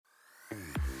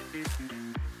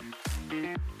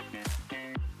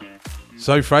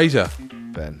So, Frazer,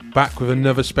 Ben, back with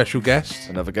another special guest.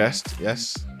 another guest,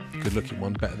 yes. Good looking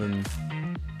one, better than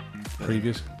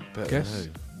previous guests.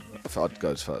 I thought I'd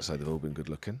go as far as say they've all been good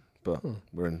looking, but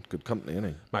we're in good company,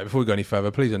 innit? Mate, before we go any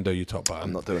further, please undo your top button.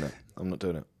 I'm not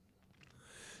doing it.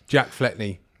 Jack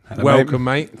Fleckney, Hello, welcome,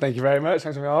 mate. Thank you very much.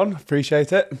 Thanks for having me on.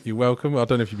 Appreciate it. You're welcome. I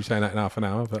don't know if you'll be saying that in half an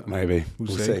hour, but Maybe.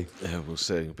 We'll see. Yeah, we'll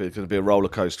see. It's going to be a roller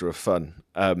coaster of fun.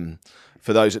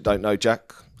 For those that don't know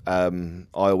Jack, I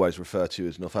always refer to you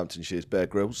as Northamptonshire's Bear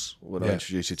Grylls when I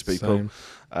introduce you to people.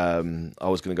 I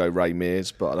was going to go Ray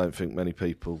Mears, but I don't think many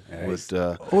people would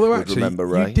remember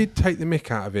Ray. You did take the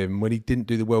mick out of him when he didn't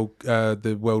do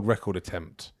the world record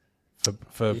attempt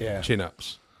for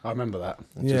chin-ups. I remember that.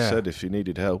 I just said if you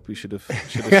needed help, you should have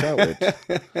shouted.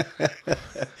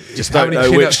 Just don't know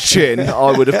chin-ups? which chin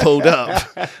I would have pulled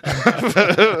up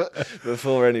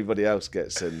before anybody else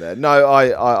gets in there. No,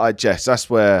 I jest. That's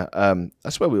where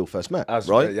we all first met,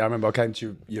 right? Yeah, I remember I came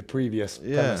to your previous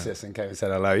premises and came and said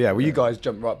hello. Yeah, well, you guys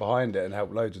jumped right behind it and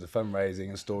helped loads with the fundraising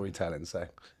and storytelling. So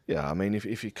yeah, I mean,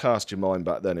 if you cast your mind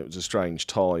back then, it was a strange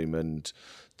time, and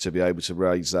to be able to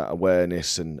raise that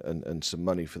awareness and some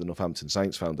money for the Northampton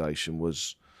Saints Foundation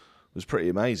was pretty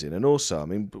amazing. And also, I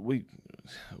mean,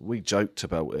 we joked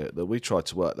about it, that we tried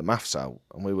to work the maths out,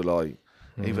 and we were like,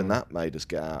 even that made us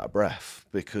get out of breath,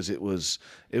 because it was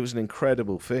an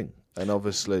incredible thing. And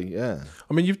obviously, yeah.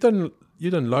 I mean, you've done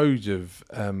loads of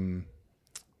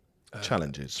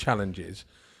challenges.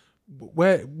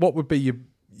 What would be your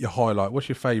highlight? What's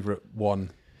your favourite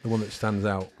one? The one that stands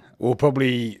out? Well,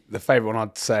 probably the favourite one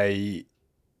I'd say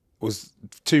was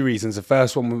two reasons. The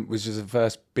first one was just the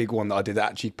first big one that I did that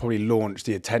actually probably launched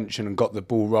the attention and got the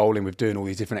ball rolling with doing all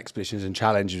these different expeditions and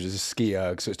challenges. It was a ski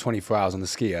erg, so it's 24 hours on the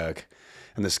ski erg.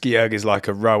 And the ski erg is like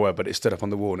a rower, but it's stood up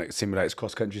on the wall and it simulates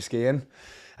cross-country skiing.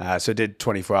 So I did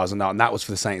 24 hours on that, and that was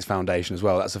for the Saints Foundation as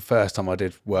well. That's the first time I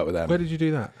did work with them. Where did you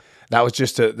do that? That was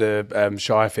just at the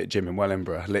Shire Fit gym in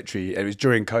Wellingborough. Literally, it was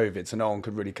during COVID, so no one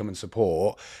could really come and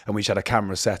support. And we just had a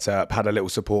camera set up, had a little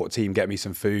support team get me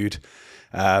some food.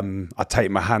 I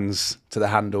take my hands to the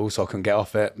handle so I can get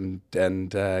off it,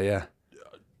 and yeah.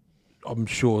 I'm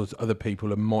sure other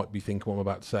people might be thinking what I'm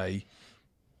about to say.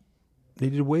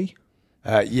 Needed a wee?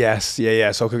 Yes,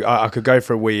 yeah. So I could go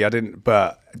for a wee. I didn't,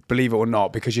 but believe it or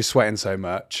not, because you're sweating so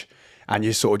much and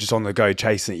you're sort of just on the go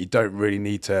chasing it, you don't really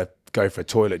need to go for a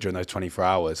toilet during those 24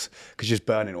 hours because you're just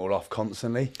burning it all off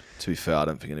constantly. To be fair, I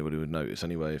don't think anybody would notice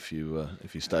anyway if you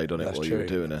stayed on it while you were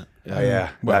doing it. Yeah. Oh, yeah.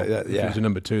 Well, if it was a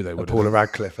number 2, they would. Paula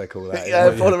Radcliffe, they call that.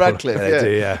 Yeah, Paula Radcliffe. Yeah, they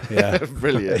do, yeah.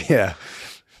 Brilliant. Yeah.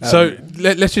 So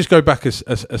let's just go back a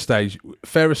stage.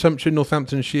 Fair assumption,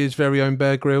 Northamptonshire's very own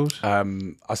Bear Grylls?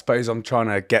 I suppose I'm trying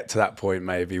to get to that point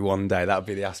maybe one day. That would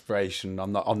be the aspiration.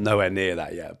 I'm nowhere near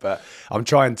that yet, but I'm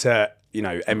trying to,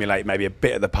 emulate maybe a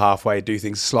bit of the pathway, do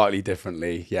things slightly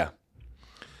differently. Yeah.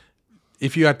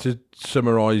 If you had to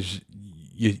summarise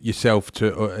yourself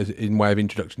in way of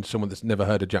introduction to someone that's never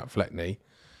heard of Jack Fleckney,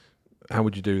 how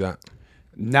would you do that?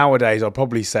 Nowadays, I'd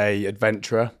probably say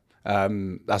adventurer.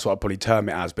 That's what I'd probably term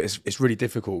it as, but it's really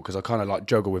difficult because I kind of like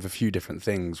juggle with a few different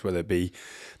things, whether it be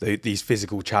these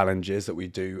physical challenges that we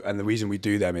do, and the reason we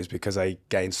do them is because they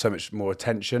gain so much more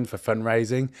attention for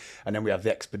fundraising, and then we have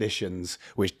the expeditions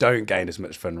which don't gain as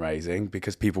much fundraising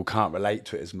because people can't relate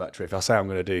to it as much. Or if I say I'm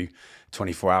going to do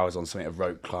 24 hours on something of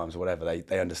rope climbs or whatever,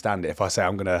 they understand it. If I say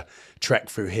I'm going to trek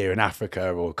through here in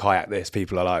Africa or kayak this,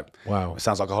 people are like, wow, it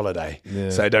sounds like a holiday. Yeah.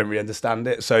 So they don't really understand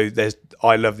it. So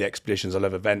I love the expeditions, I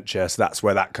love adventure, so that's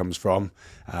where that comes from.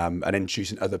 And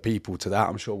introducing other people to that,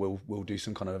 I'm sure we'll do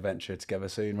some kind of adventure together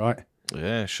soon, right?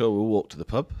 Yeah, sure. We'll walk to the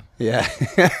pub. Yeah.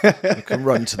 We can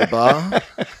run to the bar.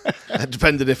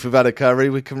 Depending if we've had a curry,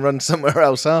 we can run somewhere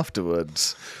else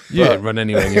afterwards. You don't run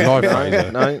anywhere in your life,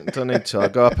 right? No, don't need to. I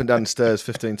go up and down the stairs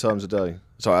 15 times a day.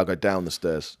 Sorry, I go down the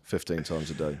stairs 15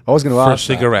 times a day. I was going to ask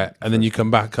for a cigarette, and then you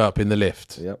come back up in the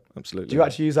lift. Yep, absolutely. Do you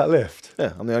actually use that lift?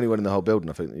 Yeah, I'm the only one in the whole building,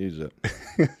 I think, that uses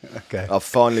it. Okay. I've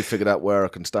finally figured out where I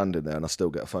can stand in there, and I still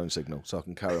get a phone signal, so I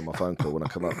can carry on my phone call when I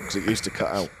come up, because it used to cut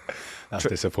out. That's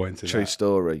disappointing. True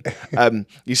story.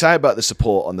 You say about the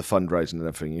support on the fundraising and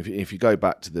everything. If you go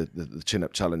back to the Chin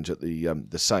Up Challenge at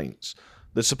the Saints,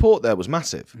 the support there was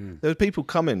massive. There were people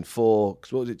coming for,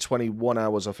 what was it, 21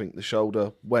 hours, I think the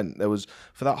shoulder went. There was,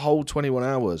 for that whole 21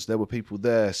 hours, there were people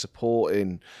there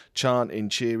supporting, chanting,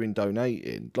 cheering,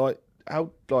 donating.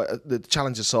 The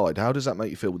challenge aside, how does that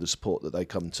make you feel with the support that they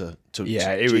come to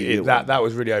Yeah, that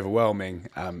was really overwhelming.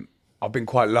 I've been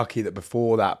quite lucky that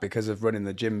before that, because of running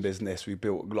the gym business, we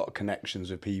built a lot of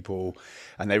connections with people,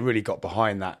 and they really got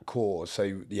behind that cause.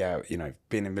 So yeah, you know,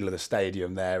 being in the middle of the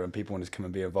stadium there and people wanted to come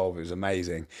and be involved, it was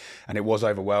amazing, and it was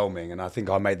overwhelming. And I think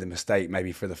I made the mistake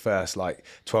maybe for the first like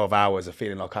 12 hours of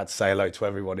feeling like I had to say hello to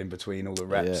everyone in between all the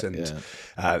reps,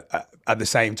 at the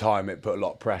same time it put a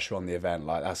lot of pressure on the event.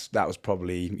 Like that was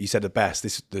probably, you said the best.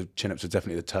 The chin-ups were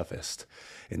definitely the toughest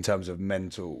in terms of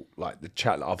mental, like the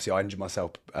chat. Obviously I injured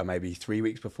myself maybe 3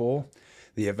 weeks before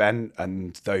the event,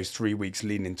 and those 3 weeks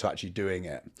leading into actually doing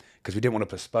it, because we didn't want to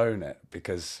postpone it,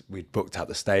 because we'd booked out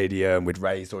the stadium, we'd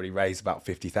already raised about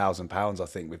 £50,000 I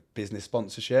think with business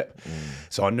sponsorship.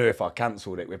 So I knew if I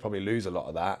cancelled it we'd probably lose a lot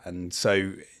of that, and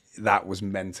so that was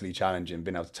mentally challenging,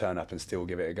 being able to turn up and still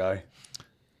give it a go.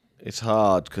 It's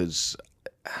hard because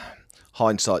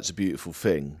hindsight's a beautiful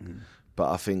thing, but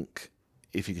I think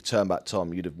if you could turn back time,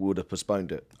 would have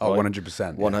postponed it. Oh, right?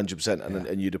 100%. 100%.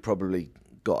 And you'd have probably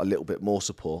got a little bit more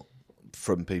support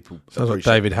from people. Sounds like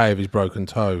David Hay with his broken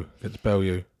toe against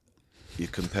Bellew. You're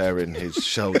comparing his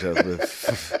shoulder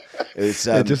with... It's,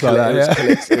 just like that,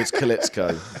 It's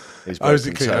Kalitsko. Oh, is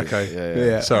it? Okay.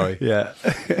 Yeah. Sorry. Yeah.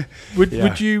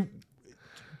 Would you...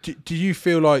 Do you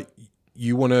feel like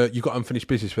you got unfinished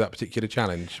business for that particular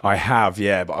challenge? I have,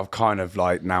 yeah, but I've kind of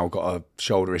like now got a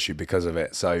shoulder issue because of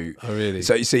it. So, oh really?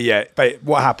 So you see, yeah. But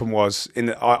what happened was,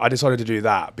 I decided to do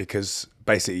that because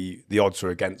basically the odds were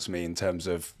against me in terms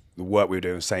of the work we were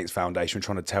doing with Saints Foundation,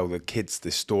 trying to tell the kids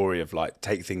this story of like,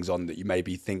 take things on that you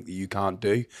maybe think that you can't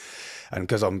do. And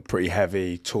because I'm pretty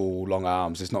heavy, tall, long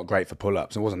arms, it's not great for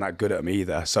pull-ups. I wasn't that good at them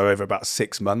either. So over about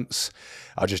 6 months,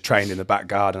 I just trained in the back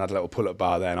garden, had a little pull-up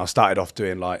bar there, and I started off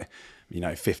doing like,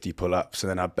 50 pull-ups,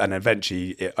 and then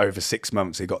eventually over 6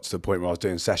 months it got to the point where I was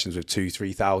doing sessions with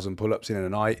 2,000-3,000 pull-ups in a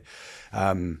night,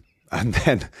 and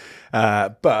then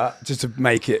but just to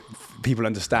make it people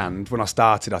understand, when I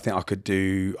started, I think I could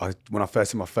do, when I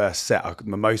first did my first set,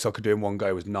 the most I could do in one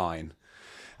go was 9.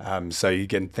 So you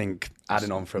can think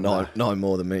adding on from nine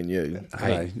more than me and you.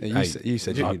 You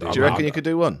said you could do. Do you reckon you could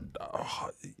do one?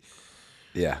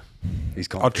 Yeah, he's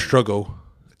confident. I'd struggle.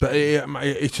 But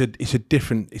it's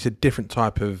a different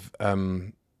type of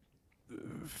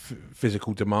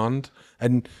physical demand,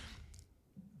 and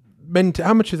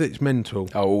how much of it's mental?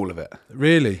 Oh, all of it.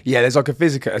 Really? Yeah, there's like a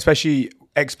physical, especially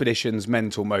expeditions,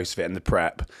 mental, most of it, and the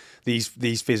prep.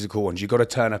 These physical ones, you've got to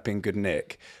turn up in good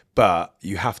nick, but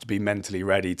you have to be mentally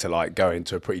ready to like go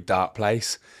into a pretty dark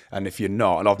place. And if you're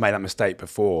not, and I've made that mistake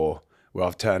before, where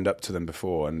I've turned up to them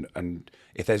before, and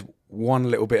if there's one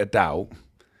little bit of doubt,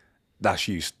 that's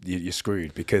you're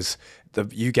screwed, because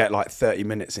you get like 30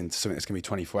 minutes into something that's going to be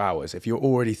 24 hours. If you're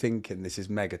already thinking this is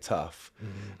mega tough,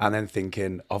 and then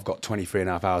thinking I've got 23 and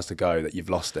a half hours to go, that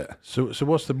you've lost it. So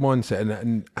what's the mindset,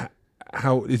 and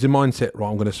how is the mindset,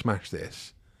 right, I'm going to smash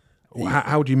this?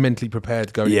 How do you mentally prepare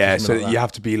to go into something like that? You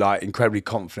have to be like incredibly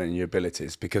confident in your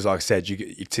abilities, because like I said, you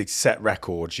to set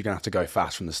records, you're going to have to go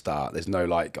fast from the start. There's no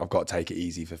like, I've got to take it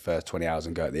easy for the first 20 hours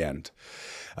and go at the end.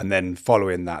 And then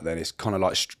following that, then it's kind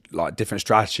of like different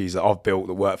strategies that I've built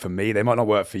that work for me. They might not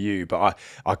work for you, but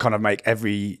I kind of make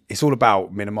it's all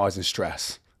about minimizing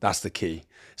stress. That's the key.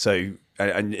 So,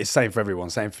 and it's same for everyone,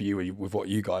 same for you with what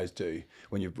you guys do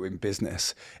when you're in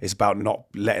business. It's about not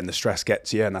letting the stress get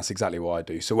to you, and that's exactly what I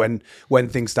do. So when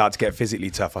things start to get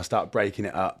physically tough, I start breaking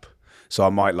it up. So I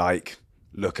might like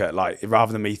look at, like,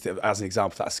 rather than me, as an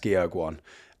example, that ski erg one,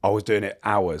 I was doing it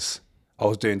hours. I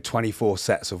was doing 24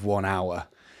 sets of 1 hour.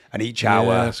 And each hour,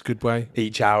 that's a good way.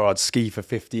 Each hour I'd ski for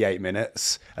 58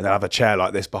 minutes, and then have a chair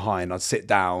like this behind. I'd sit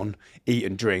down, eat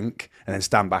and drink, and then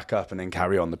stand back up and then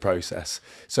carry on the process.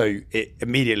 So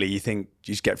immediately you think,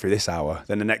 you just get through this hour.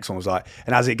 Then the next one was like,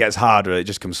 and as it gets harder, it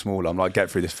just comes smaller. I'm like,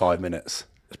 get through this 5 minutes.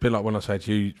 It's a bit like when I say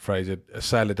to you, Fraser, a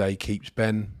sail a day keeps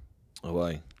Ben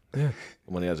away. Yeah.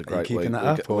 When he has a great week. Keeping that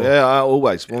up? Yeah,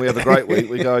 always. When we have a great week,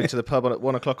 we go to the pub at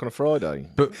 1 o'clock on a Friday.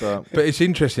 But it's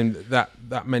interesting,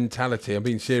 that mentality. I'm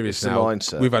being serious now.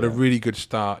 Mindset, we've had a really good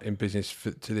start in business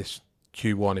to this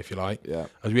Q1, if you like. Yeah.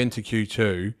 As we enter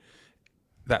Q2,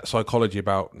 that psychology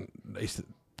about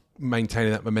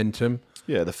maintaining that momentum.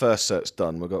 Yeah, the first set's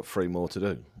done. We've got 3 more to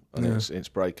do. And it's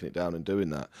breaking it down and doing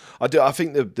that. I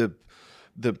think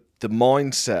the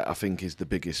mindset, I think, is the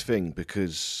biggest thing,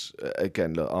 because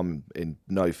again, look, I'm in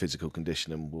no physical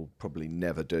condition and will probably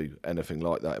never do anything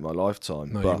like that in my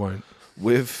lifetime. No, but you won't.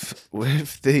 With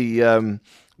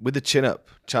the chin up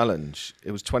challenge,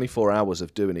 it was 24 hours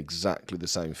of doing exactly the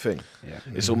same thing. Yeah.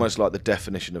 It's almost like the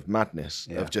definition of madness,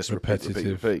 of just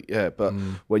repetitive. repeat. Yeah, but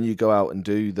when you go out and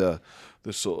do the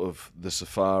sort of the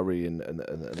safari and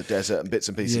the desert and bits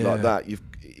and pieces like that,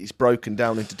 it's broken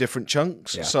down into different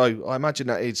chunks. Yeah. So I imagine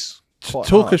that is quite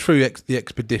Talk hard. us through the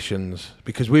expeditions,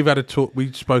 because we've had a talk.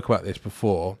 We spoke about this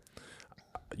before.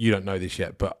 You don't know this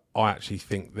yet, but I actually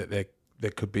think that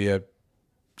there could be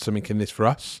something in this for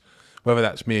us. Whether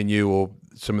that's me and you or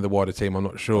some of the wider team, I'm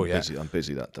not sure yet. I'm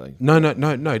busy that day. No.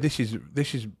 This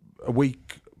is a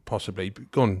week possibly.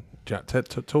 Go on, Jack.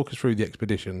 Talk us through the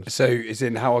expeditions. So is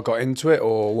in how I got into it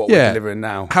or what we're delivering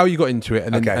now? How you got into it,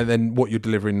 and then, Okay. and then what you're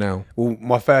delivering now. Well,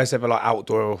 my first ever like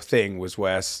outdoor thing was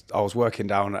where I was working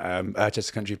down at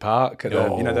Urchester Country Park, at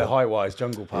the high-wise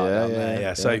jungle park down there.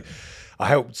 Yeah. So I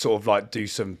helped sort of like do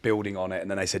some building on it, and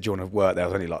then they said, "Do you want to work there?" I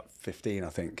was only like 15, I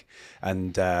think,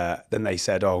 and then they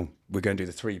said, "Oh, we're going to do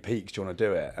the 3 peaks. Do you want to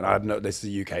do it?" And I had this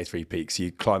is the UK 3 peaks.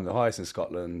 You climb the highest in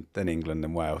Scotland, then England,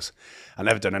 then Wales. I'd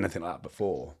never done anything like that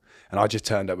before, and I just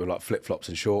turned up with like flip flops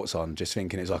and shorts on, just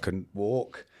thinking it's like a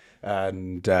walk.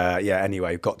 And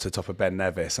anyway, got to the top of Ben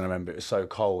Nevis, and I remember it was so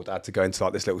cold. I had to go into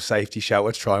like this little safety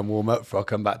shelter to try and warm up before I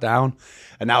come back down.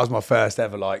 And that was my first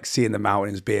ever like seeing the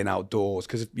mountains, being outdoors,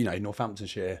 because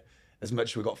Northamptonshire, as much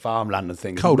as we've got farmland and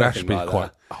things, Cold nothing Ashby's like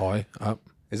quite that. high up.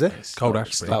 Is it? Cold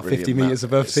Ashby. About really 50 a metres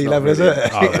above it's sea not level, really is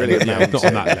it? a- Really, yeah, not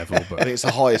on that level, I think but it's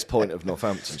the highest point of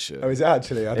Northamptonshire. Oh, is it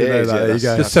actually? I It didn't know is, that. yeah, There you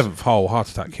go. the 7th hole, heart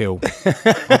attack kill.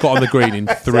 I got on the green in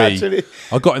 3. actually-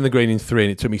 I got in the green in 3,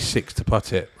 and it took me 6 to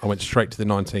putt it. I went straight to the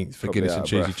 19th for Probably Guinness out and of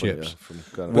cheesy breath, weren't you, chips. from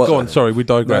going But on go on, sorry, we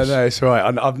digress. No, it's all right.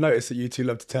 And I've noticed that you two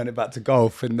love to turn it back to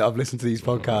golf, and I've listened to these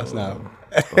podcasts now.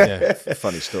 Yeah.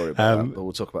 Funny story about that, but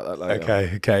we'll talk about that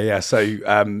later. Okay, yeah. So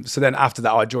then after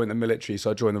that, I joined the military.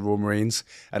 So I joined the Royal Marines,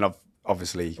 and I've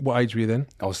obviously What age were you then?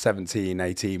 I was 17,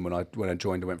 18 when I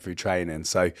joined and went through training.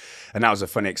 So, and that was a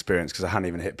funny experience because I hadn't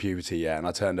even hit puberty yet, and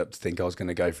I turned up to think I was going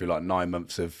to go through like 9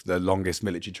 months of the longest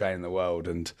military training in the world,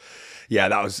 and yeah,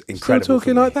 that was incredible. Still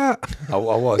talking for me. like that? I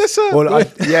was. Yes, sir. Well,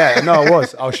 I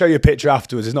was. I'll show you a picture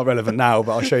afterwards. It's not relevant now,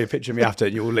 but I'll show you a picture of me after,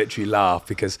 and you'll literally laugh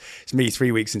because it's me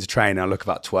 3 weeks into training. I look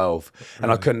about 12,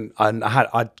 and I couldn't.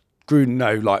 I grew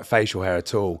no like facial hair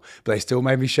at all, but they still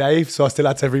made me shave. So I still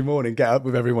had to every morning get up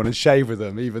with everyone and shave with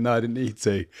them, even though I didn't need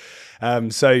to.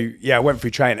 So yeah, I went through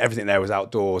training. Everything there was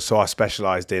outdoors. So I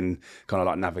specialised in kind of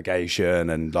like navigation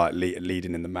and like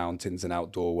leading in the mountains and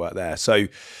outdoor work there. So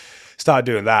started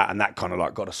doing that, and that kind of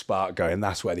like got a spark going.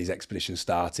 That's where these expeditions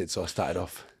started. So I started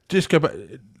off. Just go back.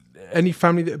 Any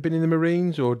family that have been in the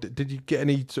Marines, or did you get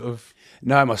any sort of?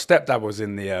 No, my stepdad was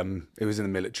in the he was in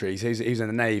the military. So he was in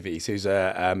the Navy. So he was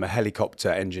a helicopter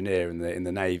engineer in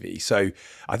the Navy. So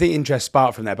I think interest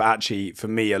sparked from there. But actually, for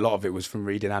me, a lot of it was from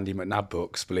reading Andy McNabb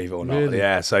books. Believe it or not, Really?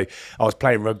 yeah. So I was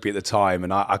playing rugby at the time,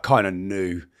 and I kind of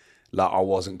knew like I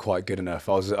wasn't quite good enough.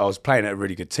 I was playing at a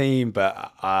really good team, but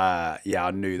yeah,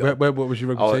 I knew that. What was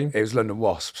your rugby team? It was London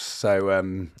Wasps. So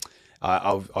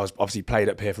I was obviously played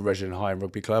up here for Resident High and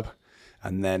Rugby Club,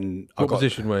 and then What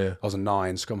position were you? I was a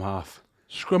 9 scrum half.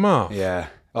 Scrum half. Yeah.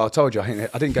 Oh, I told you, I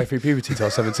didn't go through puberty till I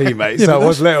was 17, mate, Yeah, so I but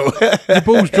was little. The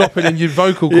ball's dropping and your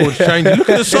vocal cords changing. Look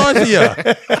at the size of you.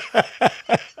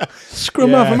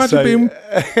 Scrum half. Imagine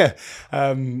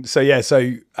being. So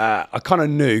I kind of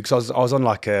knew because I was on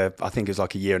like I think it was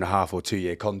like a 1.5 or 2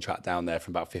 year contract down there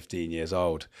from about 15 years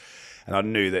old, and I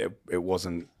knew that I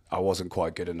wasn't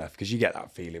quite good enough because you get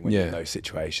that feeling when you're in those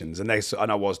situations, and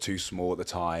I was too small at the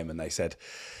time, and they said.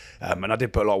 And I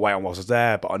did put a lot of weight on whilst I was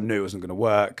there, but I knew it wasn't going to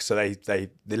work. So they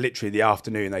literally the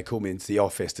afternoon, they called me into the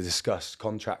office to discuss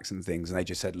contracts and things. And they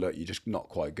just said, look, you're just not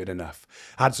quite good enough.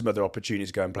 I had some other opportunities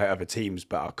to go and play at other teams,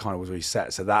 but I kind of was really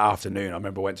set. So that afternoon, I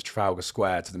remember I went to Trafalgar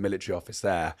Square to the military office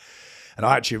there. And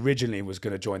I actually originally was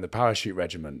going to join the parachute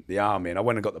regiment, the army. And I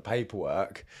went and got the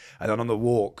paperwork. And then on the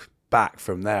walk back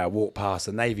from there, I walked past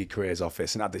the Navy Careers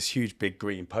office and had this huge big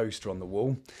green poster on the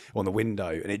wall, on the window,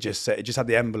 and it just had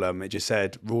the emblem. It just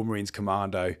said Royal Marines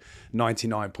Commando,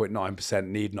 99.9%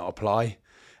 need not apply.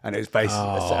 And it was basically,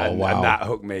 and that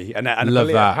hooked me. And Love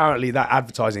that. Apparently that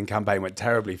advertising campaign went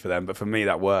terribly for them, but for me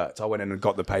that worked. I went in and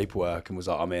got the paperwork and was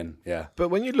like, I'm in. Yeah. But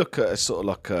when you look at a sort of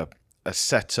like a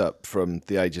setup from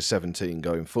the age of 17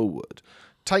 going forward,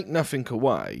 take nothing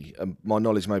away, and my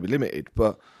knowledge may be limited,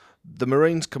 but the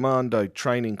Marines Commando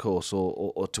training course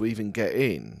or to even get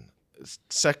in,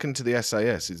 second to the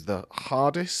SAS, is the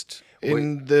hardest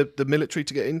in the military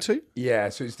to get into. Yeah,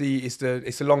 so it's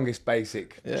the longest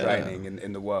basic training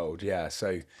in the world. Yeah,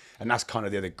 so and that's kind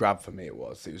of the other grab for me. It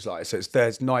was like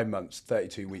there's 9 months,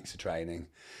 32 weeks of training,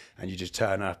 and you just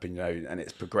turn up and and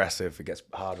it's progressive. It gets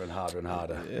harder and harder and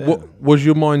harder. Yeah. What was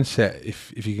your mindset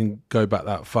if you can go back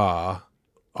that far?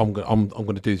 I'm going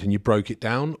to do this, and you broke it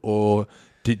down, or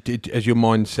did as your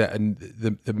mindset and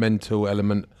the mental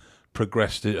element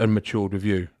progressed and matured with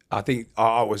you? I think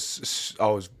I was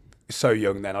so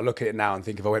young then. I look at it now and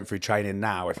think if I went through training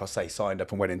now, if I say signed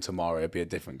up and went in tomorrow, it'd be a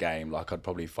different game. Like I'd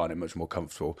probably find it much more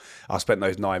comfortable. I spent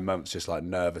those 9 months just like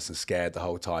nervous and scared the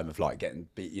whole time of like getting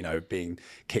beat, being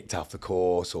kicked off the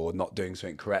course or not doing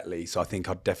something correctly. So I think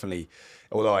I'd definitely,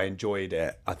 although I enjoyed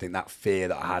it, I think that fear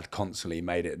that I had constantly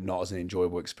made it not as an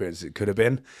enjoyable experience as it could have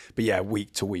been. But yeah,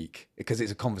 week to week, because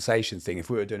it's a conversation thing. If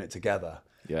we were doing it together,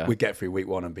 we'd get through week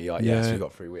 1 and be like, yes, we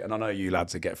got through week. And I know you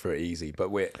lads would get through it easy, but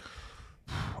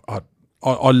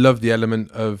I love the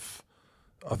element of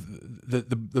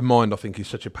the mind. I think is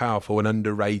such a powerful and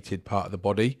underrated part of the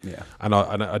body. Yeah, and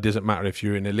it doesn't matter if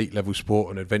you're in elite level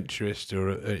sport, an adventurist,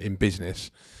 or in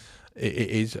business. It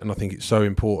is, and I think it's so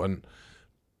important.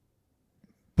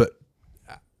 But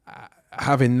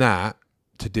having that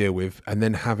to deal with, and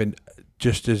then having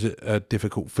just as a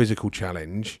difficult physical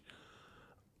challenge.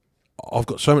 I've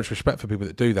got so much respect for people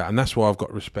that do that, and that's why I've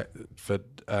got respect for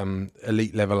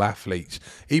elite level athletes,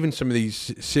 even some of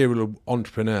these serial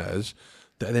entrepreneurs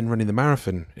that are then running the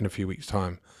marathon in a few weeks'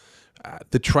 time.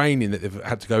 The training that they've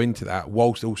had to go into that,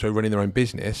 whilst also running their own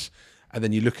business, and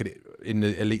then you look at it in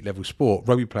the elite level sport,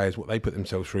 rugby players, what they put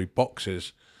themselves through,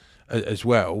 boxers as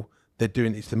well. They're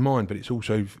doing it's the mind, but it's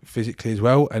also physically as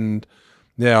well. And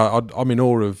yeah, I'm in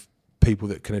awe of people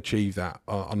that can achieve that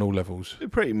on all levels.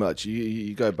 Pretty much.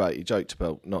 You go back, you joked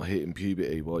about not hitting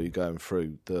puberty while you're going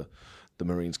through the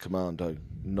Marines Commando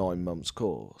 9 months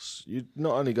course. You're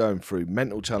not only going through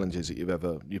mental challenges that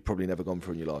you've probably never gone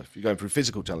through in your life, you're going through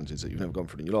physical challenges that you've never gone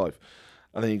through in your life.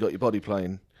 And then you've got your body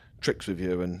playing tricks with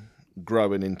you and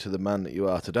growing into the man that you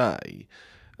are today.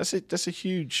 That's a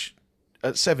huge,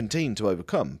 at 17, to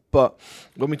overcome. But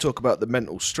when we talk about the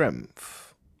mental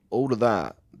strength, all of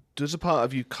that, does a part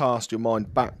of you cast your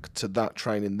mind back to that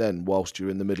training then, whilst you're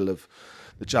in the middle of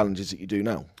the challenges that you do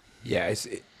now? Yeah,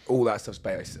 all that stuff's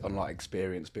based on like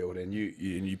experience building.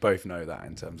 You both know that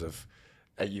in terms of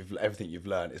everything you've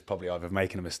learned is probably either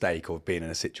making a mistake or being in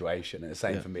a situation. And the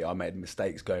same for me. I made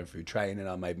mistakes going through training.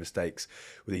 I made mistakes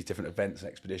with these different events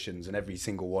and expeditions, and every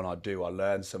single one I do, I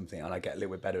learn something and I get a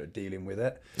little bit better at dealing with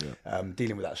it.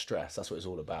 Dealing with that stress, that's what it's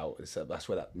all about. That's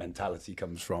where that mentality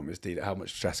comes from, is how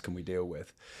much stress can we deal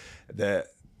with. Going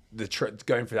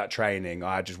through that training,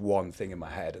 I had just one thing in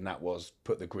my head, and that was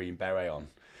put the green beret on.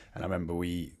 And I remember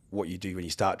what you do when you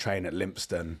start training at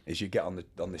Lympstone is you get on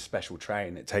this special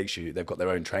train. It takes you. They've got their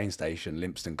own train station,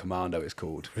 Lympstone Commando it's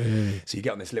called. Really? So you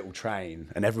get on this little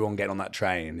train, and everyone getting on that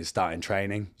train is starting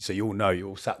training. So you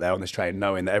all sat there on this train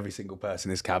knowing that every single person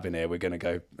in this cabin here, we're going to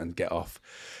go and get off.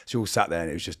 So you all sat there and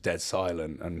it was just dead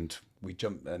silent, and we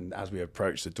jumped, and as we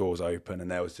approached, the doors open,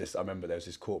 and I remember there was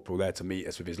this corporal there to meet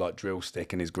us with his like drill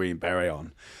stick and his green beret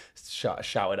on,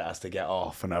 shouted at us to get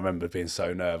off. And I remember being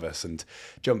so nervous and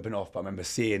jumping off, but I remember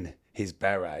seeing his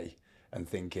beret and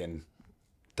thinking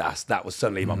that was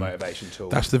suddenly my motivation tool.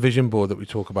 That's the vision board that we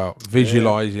talk about,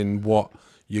 visualizing what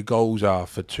your goals are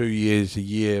for 2 years, a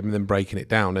year, and then breaking it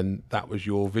down. And that was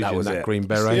your vision, that green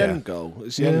beret. It's the end goal.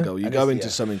 It's the end goal. You go into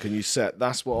something and you set,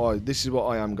 this is what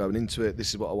I am going into it.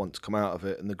 This is what I want to come out of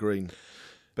it. And the green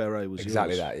beret was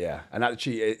exactly yours. That, yeah. And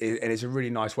actually, it's a really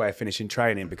nice way of finishing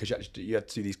training, because you have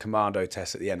to do these commando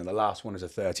tests at the end. And the last one is a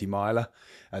 30 miler.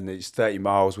 And it's 30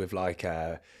 miles with like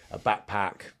a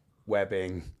backpack,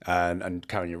 webbing, and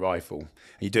carrying your rifle. And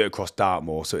you do it across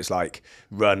Dartmoor, so it's like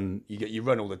you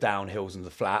run all the downhills and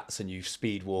the flats, and you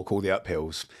speed walk all the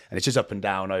uphills, and it's just up and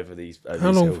down over these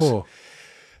How long hills. For?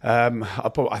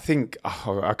 I think I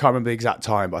can't remember the exact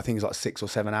time, but I think it's like 6 or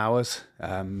 7 hours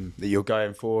that you're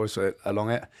going for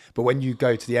along it. But when you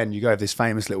go to the end, you go over this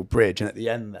famous little bridge, and at the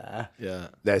end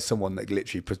there's someone that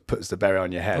literally puts the beret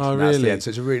on your head. Oh, and that's really? the end. So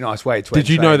it's a really nice way to. Did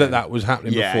you know that was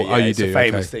happening before? Yeah, Oh, you it's do. a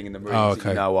famous Okay. thing in the Marines that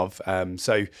you know of.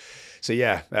 So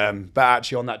yeah, but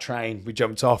actually on that train, we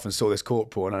jumped off and saw this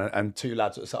corporal, and 2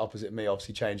 lads that sat opposite me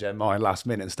obviously changed their mind last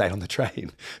minute and stayed on the train.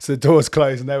 So the doors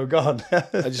closed and they were gone.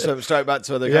 I just went straight back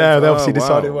to where they they obviously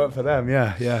decided it weren't for them.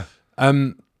 Yeah.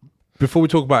 Before we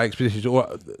talk about expeditions,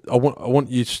 I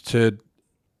want you to.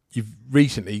 You've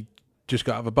recently just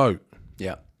got out of a boat.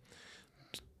 Yeah.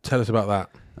 Tell us about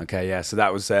that. Okay, yeah. So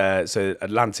that was so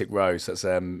Atlantic row. So that's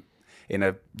in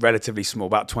a relatively small,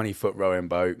 about 20-foot rowing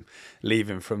boat,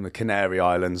 leaving from the Canary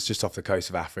Islands, just off the coast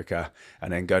of Africa,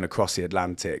 and then going across the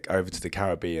Atlantic over to the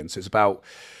Caribbean. So it's about,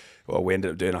 we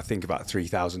ended up doing, I think, about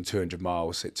 3,200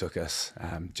 miles it took us,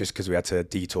 just because we had to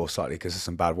detour slightly because of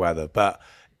some bad weather. But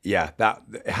yeah,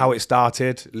 how it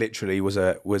started literally was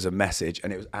a message,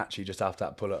 and it was actually just after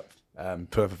that pull-up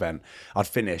event. I'd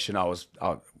finished, and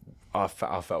I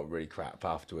felt really crap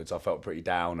afterwards. I felt pretty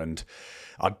down, and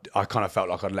I kind of felt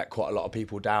like I'd let quite a lot of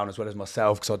people down as well as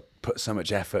myself, because I'd put so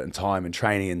much effort and time and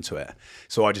training into it.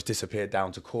 So I just disappeared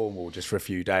down to Cornwall just for a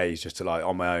few days, just to like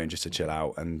on my own, just to chill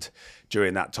out. And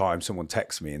during that time, someone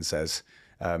texts me and says,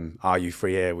 "Are you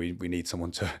free here? We need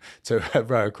someone to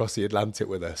row across the Atlantic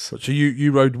with us." So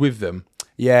you rode with them?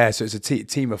 Yeah, so it's a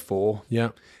team of 4. Yeah.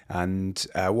 And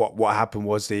what happened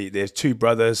was there's 2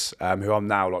 brothers who I'm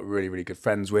now like really, really good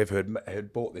friends with, who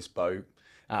had bought this boat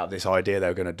out of this idea they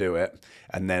were going to do it.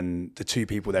 And then the 2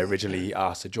 people they originally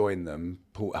asked to join them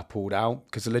pulled out,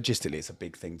 because logistically it's a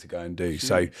big thing to go and do.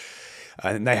 So,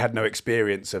 and they had no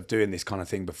experience of doing this kind of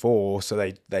thing before. So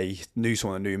they knew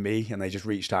someone that knew me, and they just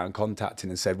reached out and contacted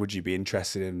and said, would you be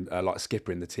interested in like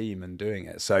skippering the team and doing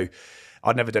it? So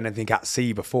I'd never done anything at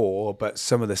sea before, but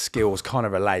some of the skills kind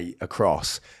of relate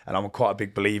across. And I'm quite a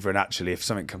big believer in, actually, if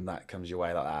something comes your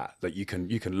way like that you can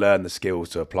learn the skills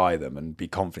to apply them and be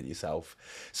confident in yourself.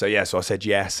 So I said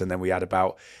yes, and then we had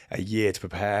about a year to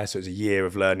prepare. So it was a year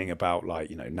of learning about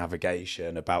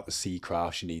navigation, about the sea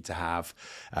crafts you need to have,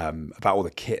 about all the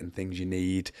kit and things you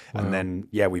need. Wow. And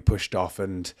then we pushed off,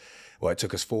 and it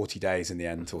took us 40 days in the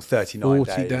end, or 39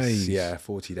 40 days. Yeah,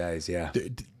 40 days. Yeah.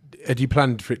 Had you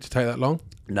planned for it to take that long?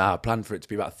 No, I planned for it to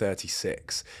be about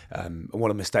 36. And one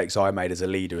of the mistakes I made as a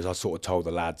leader is I sort of told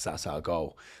the lads that's our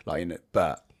goal.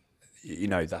 But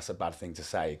that's a bad thing to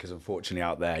say, because unfortunately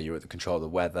out there you're at the control of the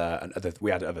weather, and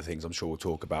we had other things I'm sure we'll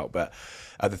talk about, but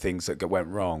other things that went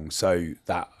wrong. So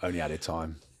that only added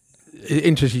time.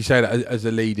 Interesting you say that. As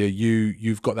a leader,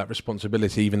 you've got that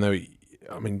responsibility, even though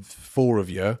 4 of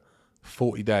you,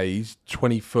 40 days,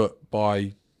 20 foot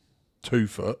by 2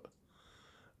 foot.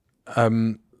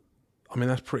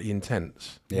 That's pretty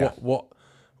intense. Yeah. What?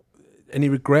 Any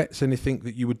regrets? Anything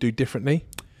that you would do differently?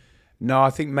 No, I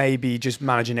think maybe just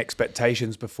managing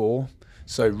expectations before.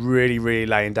 So really, really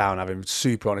laying down, having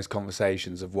super honest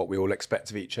conversations of what we all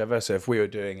expect of each other. So if we were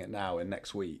doing it now in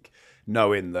next week,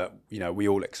 knowing that, we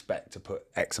all expect to put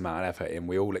X amount of effort in.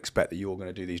 We all expect that you're going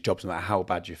to do these jobs no matter how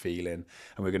bad you're feeling,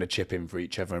 and we're going to chip in for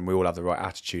each other, and we all have the right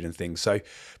attitude and things. So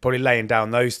probably laying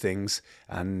down those things.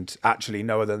 And actually,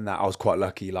 no other than that, I was quite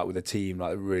lucky, with the team,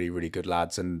 really, really good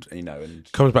lads, and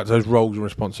comes back to those roles and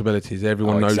responsibilities.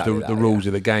 Everyone knows exactly the rules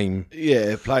of the game.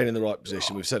 Yeah, playing in the right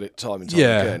position. We've said it time and time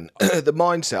again. The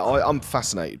mindset, I'm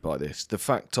fascinated by this. The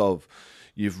fact of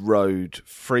you've rowed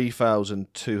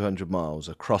 3,200 miles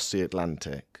across the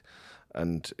Atlantic,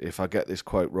 and if I get this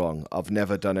quote wrong, I've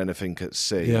never done anything at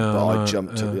sea, but I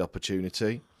jumped at the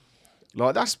opportunity.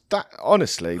 That's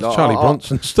honestly, Charlie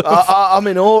Bronson stuff. I'm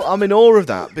in awe of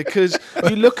that, because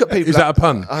you look at people. Is that a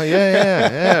pun? Oh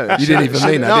yeah. You didn't even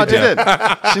mean that. No, I did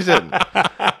didn't. She didn't.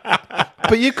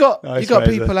 But you've got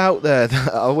people out there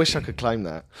that, I wish I could claim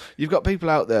that. You've got people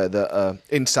out there that are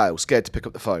in sales, scared to pick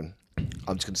up the phone.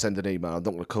 I'm just going to send an email. I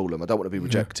don't want to call them. I don't want to be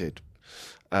rejected.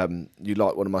 You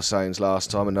like one of my sayings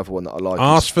last time. Another one that I like.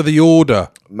 Ask for the order.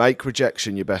 Make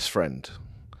rejection your best friend.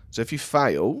 So if you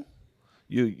fail,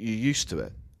 you're used to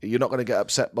it. You're not going to get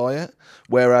upset by it.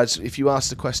 Whereas if you ask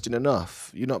the question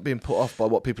enough, you're not being put off by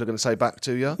what people are going to say back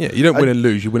to you. Yeah, you don't win and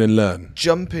lose. You win and learn.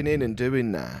 Jumping in and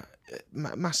doing that.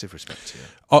 Massive respect to you.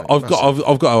 I've got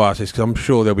to ask this, because I'm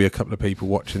sure there'll be a couple of people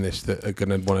watching this that are going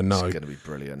to want to know. It's going to be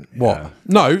brilliant. What? Yeah.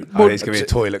 No. It's going to be a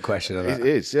toilet question. It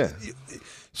is, yeah.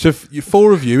 So if you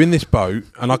 4 of you in this boat,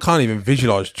 and I can't even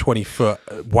visualise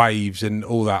 20-foot waves and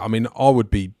all that. I would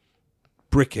be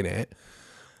bricking it.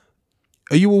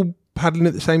 Are you all paddling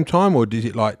at the same time, or is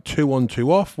it like 2 on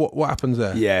 2 off? What happens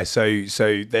there? Yeah. So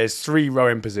there's 3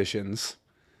 rowing positions.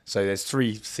 So there's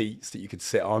 3 seats that you could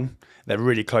sit on. They're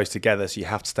really close together, so you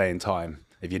have to stay in time.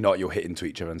 If you're not, you'll hit into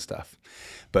each other and stuff.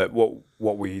 But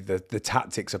the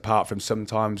tactics, apart from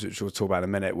sometimes, which we'll talk about in a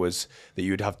minute, was that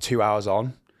you would have 2 hours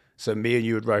on. So me and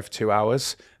you would row for 2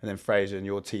 hours, and then Frazer and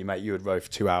your teammate, you would row for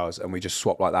 2 hours, and we just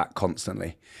swapped like that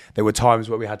constantly. There were times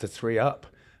where we had to 3 up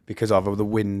because either the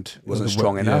wind wasn't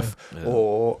strong enough,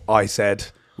 or I said,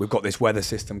 we've got this weather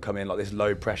system coming, like this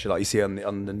low pressure, like you see on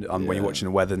when you're watching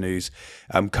the weather news,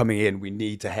 coming in. We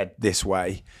need to head this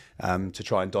way to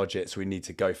try and dodge it. So we need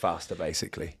to go faster,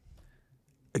 basically.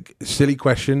 Silly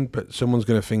question, but someone's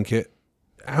going to think it.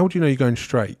 How do you know you're going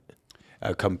straight?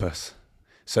 A compass.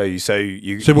 So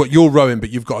what, you're rowing, but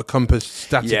you've got a compass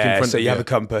static in front of you? So you have a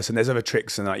compass, and there's other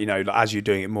tricks, and as you're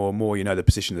doing it more and more, the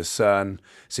position of the sun.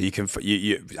 So you can,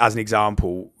 as an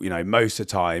example, most of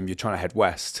the time you're trying to head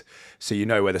west, so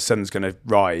where the sun's going to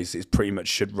rise. It pretty much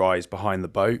should rise behind the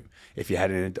boat if you're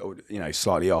heading,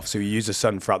 slightly off. So you use the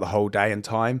sun throughout the whole day and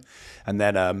time, and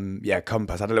then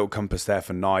compass. I had a little compass there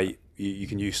for night. you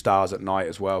can use stars at night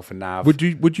as well for nav. Would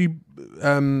you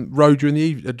row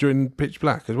during pitch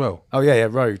black as well? Oh yeah,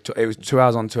 row. It was 2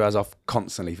 hours on, 2 hours off,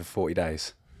 constantly for 40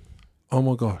 days. Oh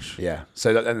my gosh! Yeah.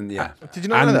 So and yeah. Did you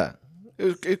not know that? It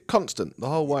was constant the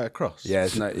whole way across. Yeah.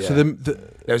 So there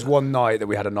was one night that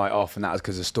we had a night off, and that was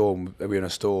because of storm. We were in a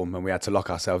storm, and we had to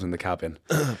lock ourselves in the cabin.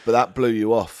 But that blew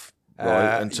you off,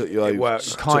 right? And took you over. It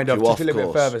worked kind of just a little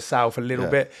bit further south, a little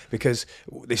bit, because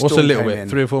this what's storm a little came bit? in,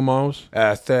 3 or 4 miles?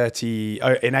 30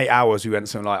 in 8 hours. We went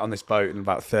something like on this boat in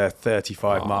about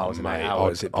 35 miles in 8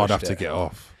 hours. I'd have to get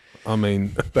off. I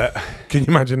mean, but can you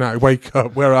imagine that? Wake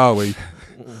up. Where are we?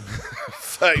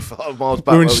 35 miles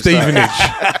back. We're in Stevenage.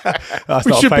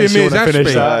 We should be in Mears Ashby.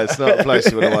 It's not a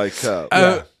place you want to wake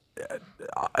up.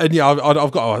 And yeah,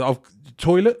 I've got a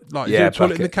toilet. Like, is there a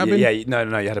toilet in the cabin? Yeah,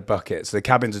 no, you had a bucket. So the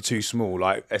cabins are too small.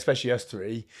 Like, especially us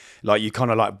three, like you kind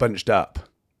of like bunched up.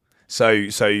 So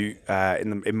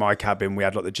in my cabin we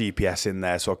had like the GPS in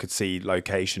there, so I could see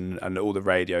location and all the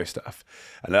radio stuff.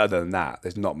 And other than that,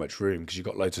 there's not much room because you've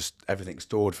got loads of everything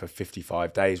stored for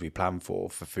 55 days. We planned for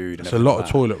food. And it's a lot of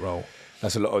toilet roll.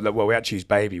 That's a lot of, well, we actually use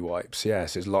baby wipes.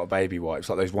 Yes, there's a lot of baby wipes,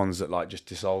 like those ones that like just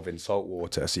dissolve in salt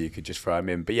water, so you could just throw them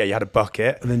in. But yeah, you had a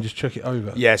bucket and then just chuck it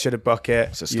over. Yeah, so you had a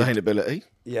bucket. Sustainability.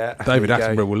 Yeah, David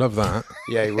Attenborough will love that.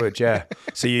 Yeah, he would. Yeah.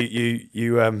 So you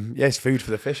it's food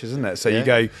for the fishes, isn't it? So you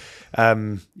go,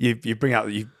 you bring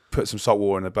out, you put some salt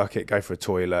water in a bucket, go for a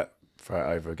toilet, throw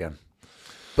it over again.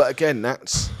 But again,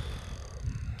 that's,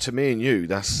 to me and you,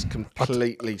 that's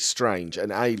completely strange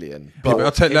and alien. But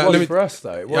I'll tell you, for us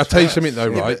though. I'll tell you something though,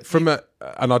 right? From we're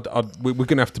going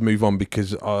to have to move on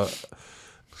because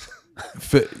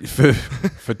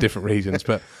for different reasons.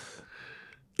 But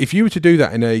if you were to do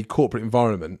that in a corporate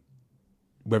environment,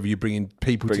 whether you're bringing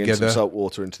people together, some salt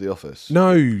water into the office.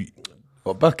 No.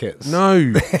 What, buckets?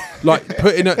 No, like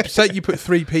say you put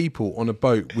 3 people on a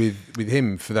boat with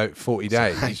him for that 40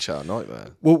 days. It's a HR nightmare.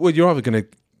 Well, you're either going to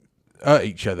hurt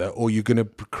each other or you're going to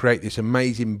create this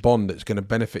amazing bond that's going to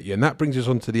benefit you. And that brings us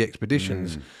on to the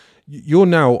expeditions. You're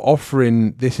now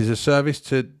offering this as a service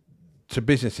to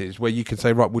businesses where you can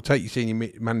say, right, we'll take your senior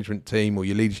management team or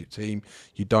your leadership team,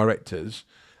 your directors,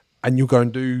 and you'll go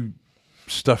and do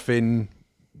stuff in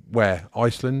where?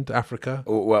 Iceland, Africa?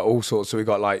 Well, all sorts. So we've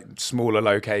got like smaller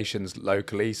locations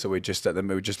locally. So we just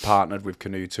partnered with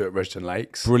Canoe 2 at Rushden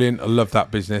Lakes. Brilliant. I love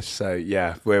that business. So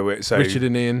yeah, so Richard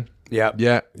and Ian. Yeah.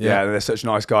 And they're such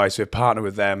nice guys. So we've partnered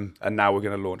with them, and now we're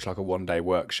going to launch like a 1-day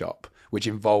workshop, which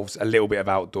involves a little bit of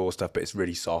outdoor stuff, but it's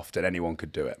really soft and anyone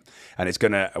could do it. And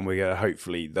we're gonna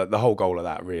hopefully, the whole goal of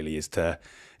that really is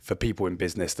for people in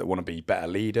business that want to be better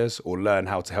leaders or learn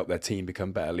how to help their team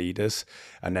become better leaders,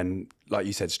 and then, like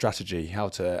you said, strategy, how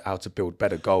to build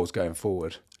better goals going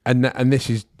forward. And this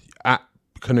is at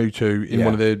Canoe 2 in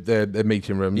one of the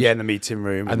meeting rooms. Yeah, in the meeting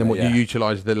room. And then you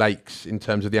utilise the lakes in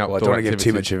terms of the outdoor I don't want to give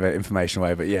activities. too much information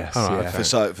away, but yes. Right, yeah.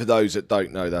 okay. For those that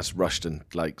don't know, that's Rushden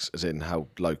Lakes, as in how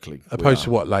locally. Opposed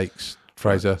to what lakes,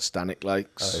 Frazer? Stanick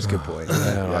Lakes. That's a good point.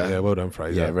 Yeah, well done,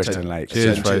 Frazer. Yeah, Rushden Lakes.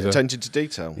 Cheers, Frazer. Attention to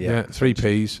detail. Yeah, 3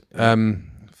 Ps.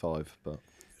 5, but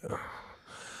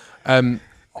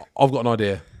I've got an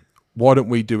idea. Why don't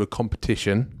we do a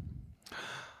competition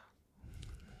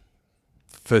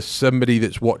for somebody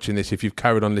that's watching this? If you've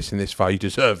carried on listening this far, you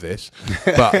deserve this.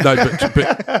 But no,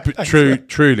 but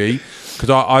truly,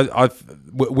 because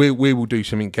we will do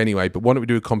something anyway. But why don't we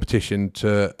do a competition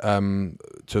to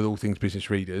all things business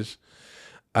readers?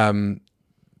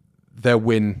 They'll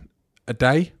win a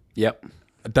day. Yep.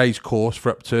 A day's course for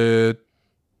up to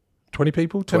 20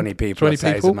 people? 20 people. 20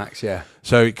 people. people. Max, yeah.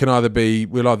 So it can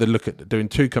we'll either look at doing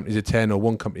 2 companies of 10 or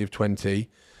 1 company of 20,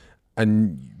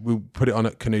 and we'll put it on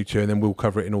at Canoe 2, and then we'll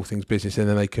cover it in all things business, and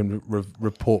then they can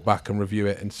report back and review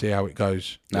it and see how it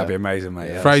goes. That'd be amazing, mate.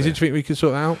 Yeah, Fraser, do you think we can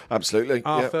sort that out? Absolutely.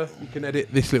 Arthur, you can edit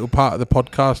this little part of the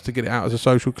podcast to get it out as a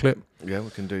social clip. Yeah, we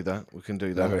can do that.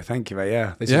 Okay, thank you, mate.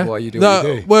 Yeah, this is why you do what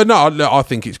you do. Well, no, I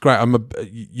think it's great.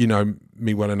 You know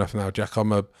me well enough now, Jack.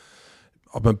 I'm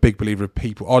a big believer of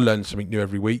people. I learn something new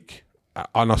every week,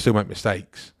 and I still make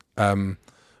mistakes. But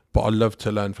I love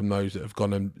to learn from those that have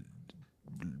gone and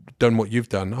done what you've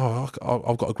done. I've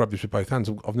got to grab this with both hands.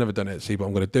 I've never done it at sea, but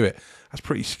I'm going to do it. That's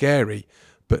pretty scary.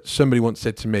 But somebody once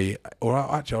said to me, or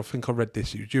actually, I think I read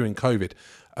this. It was during COVID.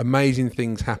 Amazing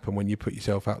things happen when you put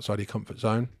yourself outside your comfort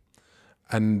zone,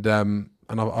 and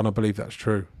I believe that's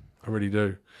true. I really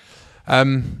do.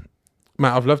 Matt,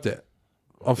 I've loved it.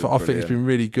 I think it's been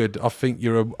really good. I think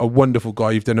you're a wonderful guy.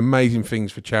 You've done amazing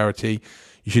things for charity.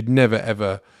 You should never,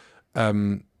 ever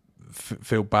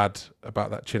feel bad about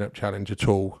that chin-up challenge at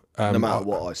all. No matter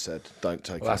what I said, don't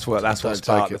take Well, it. that's what don't sparked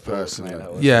take the it thoughts, personally.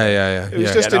 mate. Yeah. It was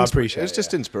yeah. just I appreciate it was it,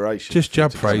 just inspiration. Just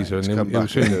jab to Frazer, and come he'll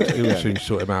back and do it. he'll soon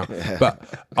sort him out. But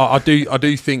I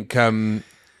do think.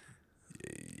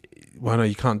 Well, no,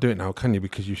 you can't do it now, can you?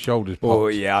 Because your shoulders popped.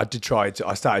 Well, yeah, I did try to.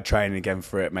 I started training again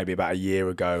for it maybe about a year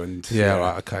ago, and Yeah,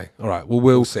 right, okay. All right. Well,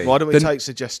 we'll see. Why don't we take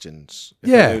suggestions?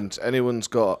 If anyone's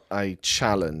got a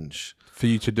challenge for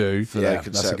you to do. that they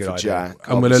can that's a set good for idea. Jack,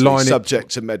 And we'll obviously align it subject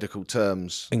to medical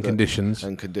terms and conditions.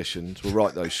 And conditions. We'll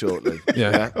write those shortly.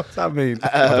 Yeah. What's that mean?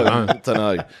 I don't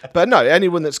know. But no,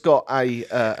 anyone that's got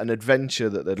an adventure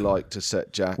that they'd like to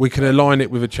set Jack. We can align it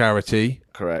with a charity,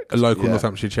 Correct. a local Yeah.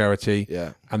 Northamptonshire charity,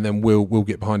 Yeah. and then we'll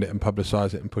get behind it and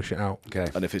publicise it and push it out. Okay,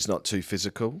 And if it's not too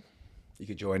physical, you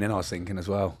could join in. I was thinking as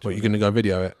well. What, you're going to go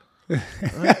video it?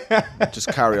 just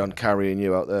carry on carrying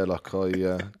you out there like I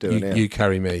do in here. You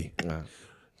carry me. Yeah.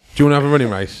 Do you want to have a running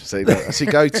race? See, that's your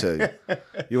go-to.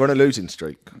 You're on a losing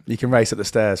streak. You can race up the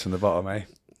stairs from the bottom, eh?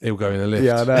 He'll go in the lift.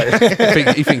 Yeah, I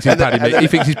know. He thinks he's Paddy. He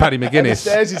thinks he's Paddy The McGuinness.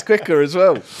 stairs is quicker as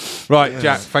well. Right,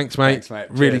 Jack. Thanks, mate. Thanks, mate.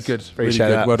 Really Cheers. good. Appreciate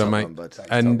really good. that. Well done, Top mate. man, bud.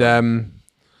 And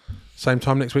same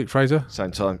time next week, Fraser. Same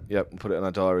time. Yep, we'll put it in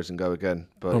our diaries and go again.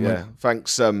 But Oh, yeah, mate.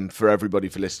 thanks for everybody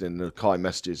for listening and the kind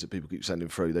messages that people keep sending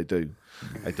through. They do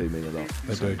mean a lot.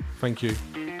 They do. Thank you.